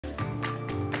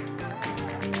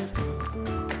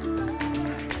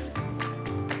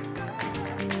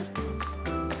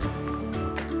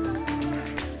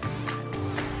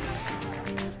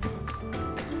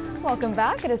Welcome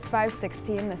back. It is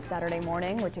 5:16 this Saturday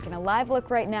morning. We're taking a live look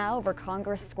right now over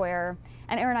Congress Square.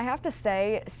 And Aaron, I have to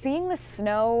say, seeing the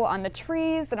snow on the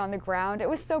trees and on the ground, it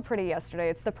was so pretty yesterday.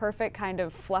 It's the perfect kind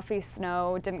of fluffy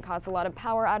snow. Didn't cause a lot of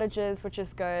power outages, which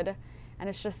is good. And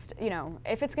it's just, you know,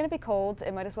 if it's going to be cold,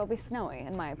 it might as well be snowy,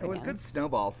 in my opinion. It was good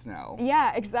snowball snow.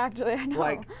 Yeah, exactly. I know.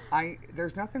 Like,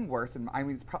 there's nothing worse than, I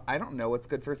mean, I don't know what's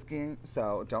good for skiing,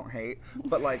 so don't hate.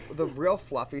 But like the real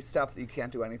fluffy stuff that you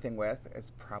can't do anything with is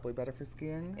probably better for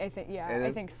skiing. I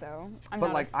think so.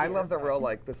 But like, I love the real,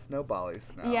 like, the snowbally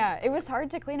snow. Yeah, it was hard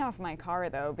to clean off my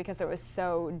car though because it was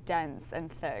so dense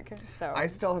and thick. So I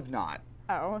still have not.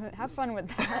 Oh, have fun with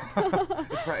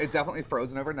that. It definitely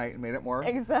frozen overnight and made it more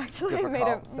difficult, made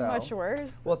it much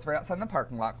worse. Well, it's right outside in the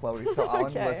parking lot, Chloe, so I'll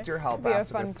enlist your help after this.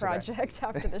 It'll be a fun project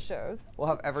after the shows. We'll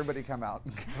have everybody come out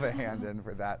and give a hand in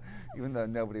for that, even though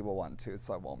nobody will want to,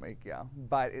 so I won't make you.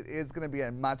 But it is going to be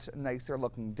a much nicer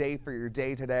looking day for your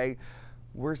day today.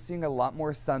 We're seeing a lot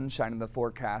more sunshine in the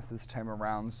forecast this time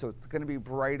around, so it's going to be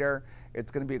brighter. It's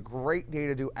going to be a great day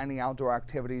to do any outdoor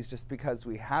activities just because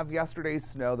we have yesterday's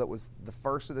snow that was the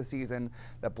first of the season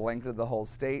that blanketed the whole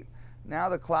state. Now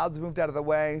the clouds moved out of the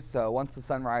way, so once the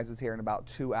sun rises here in about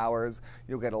 2 hours,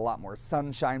 you'll get a lot more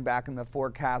sunshine back in the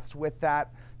forecast. With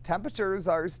that, temperatures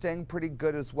are staying pretty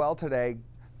good as well today.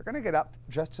 They're going to get up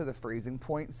just to the freezing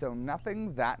point, so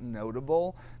nothing that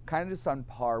notable, kind of just on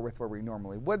par with where we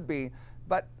normally would be.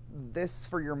 But this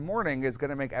for your morning is going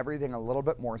to make everything a little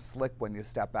bit more slick when you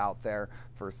step out there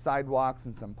for sidewalks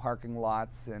and some parking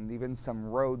lots and even some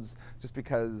roads, just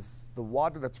because the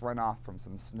water that's run off from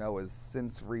some snow is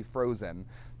since refrozen.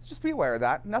 So just be aware of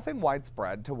that. Nothing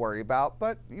widespread to worry about,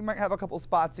 but you might have a couple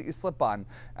spots that you slip on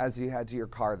as you head to your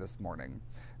car this morning.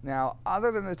 Now,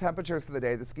 other than the temperatures for the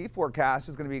day, the ski forecast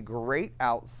is going to be great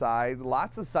outside.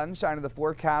 Lots of sunshine in the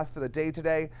forecast for the day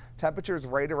today. Temperatures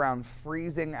right around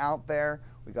freezing out there.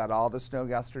 We got all the snow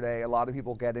yesterday. A lot of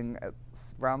people getting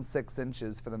around 6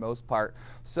 inches for the most part.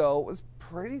 So it was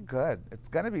pretty good. It's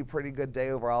going to be a pretty good day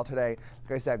overall today.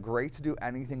 Like I said, great to do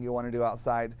anything you want to do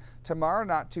outside. Tomorrow,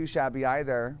 not too shabby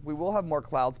either. We will have more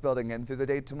clouds building in through the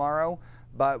day tomorrow,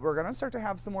 but we're going to start to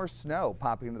have some more snow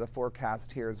popping into the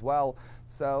forecast here as well.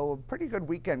 So pretty good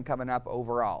weekend coming up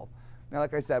overall. Now,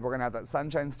 like I said, we're going to have that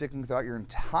sunshine sticking throughout your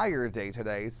entire day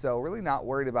today, so really not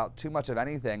worried about too much of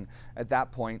anything at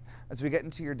that point. As we get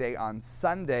into your day on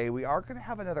Sunday, we are going to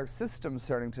have another system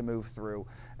starting to move through,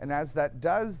 and as that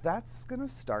does, that's going to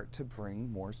start to bring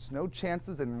more snow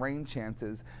chances and rain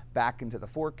chances back into the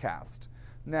forecast.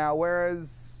 Now,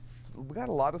 whereas we got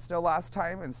a lot of snow last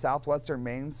time and southwestern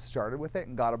Maine started with it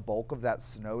and got a bulk of that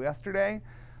snow yesterday,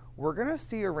 we're going to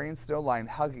see a rain snow line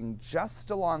hugging just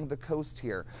along the coast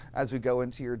here as we go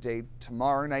into your day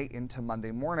tomorrow night into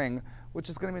Monday morning, which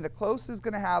is going to mean the coast is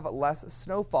going to have less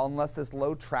snowfall unless this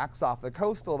low tracks off the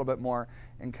coast a little bit more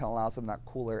and can allow some of that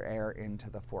cooler air into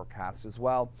the forecast as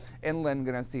well. Inland,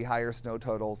 going to see higher snow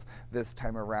totals this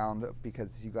time around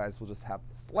because you guys will just have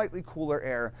slightly cooler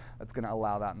air that's going to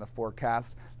allow that in the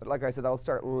forecast. But like I said, that'll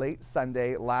start late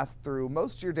Sunday, last through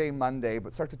most of your day Monday,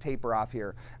 but start to taper off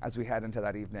here as we head into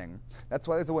that evening. That's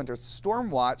why there's a winter storm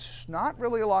watch, not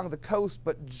really along the coast,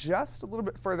 but just a little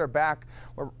bit further back,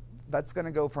 where that's going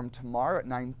to go from tomorrow at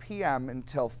 9 p.m.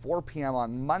 until 4 p.m.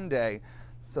 on Monday.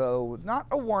 So not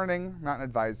a warning, not an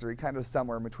advisory, kind of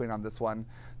somewhere in between on this one.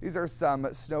 These are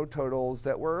some snow totals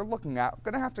that we're looking at.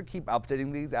 Going to have to keep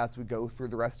updating these as we go through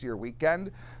the rest of your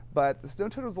weekend. But the snow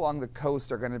totals along the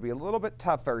coast are going to be a little bit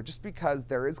tougher just because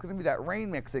there is going to be that rain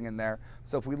mixing in there.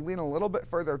 So if we lean a little bit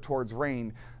further towards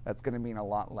rain, that's going to mean a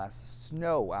lot less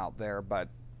snow out there, but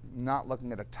not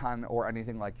looking at a ton or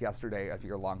anything like yesterday if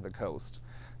you're along the coast.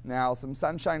 Now, some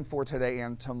sunshine for today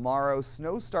and tomorrow.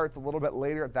 Snow starts a little bit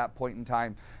later at that point in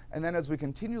time. And then as we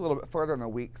continue a little bit further in the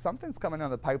week, something's coming down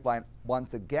the pipeline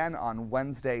once again on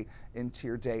Wednesday into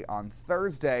your day on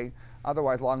Thursday.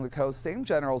 Otherwise, along the coast, same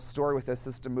general story with this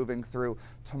system moving through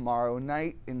tomorrow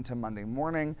night into Monday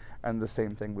morning, and the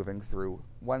same thing moving through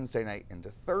Wednesday night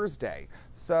into Thursday.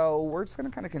 So we're just going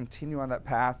to kind of continue on that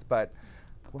path, but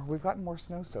we've gotten more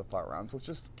snow so far around, so let's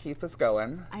just keep us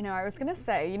going. I know, I was going to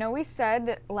say, you know, we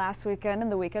said last weekend and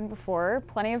the weekend before,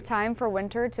 plenty of time for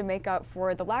winter to make up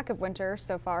for the lack of winter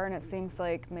so far, and it seems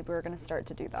like maybe we're going to start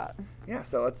to do that. Yeah,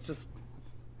 so let's just,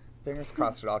 fingers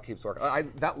crossed it all keeps working.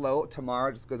 That low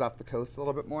tomorrow just goes off the coast a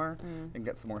little bit more and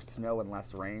get some more snow and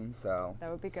less rain, so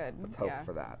that would be good. Let's hope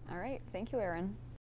for that. All right, thank you, Aaron.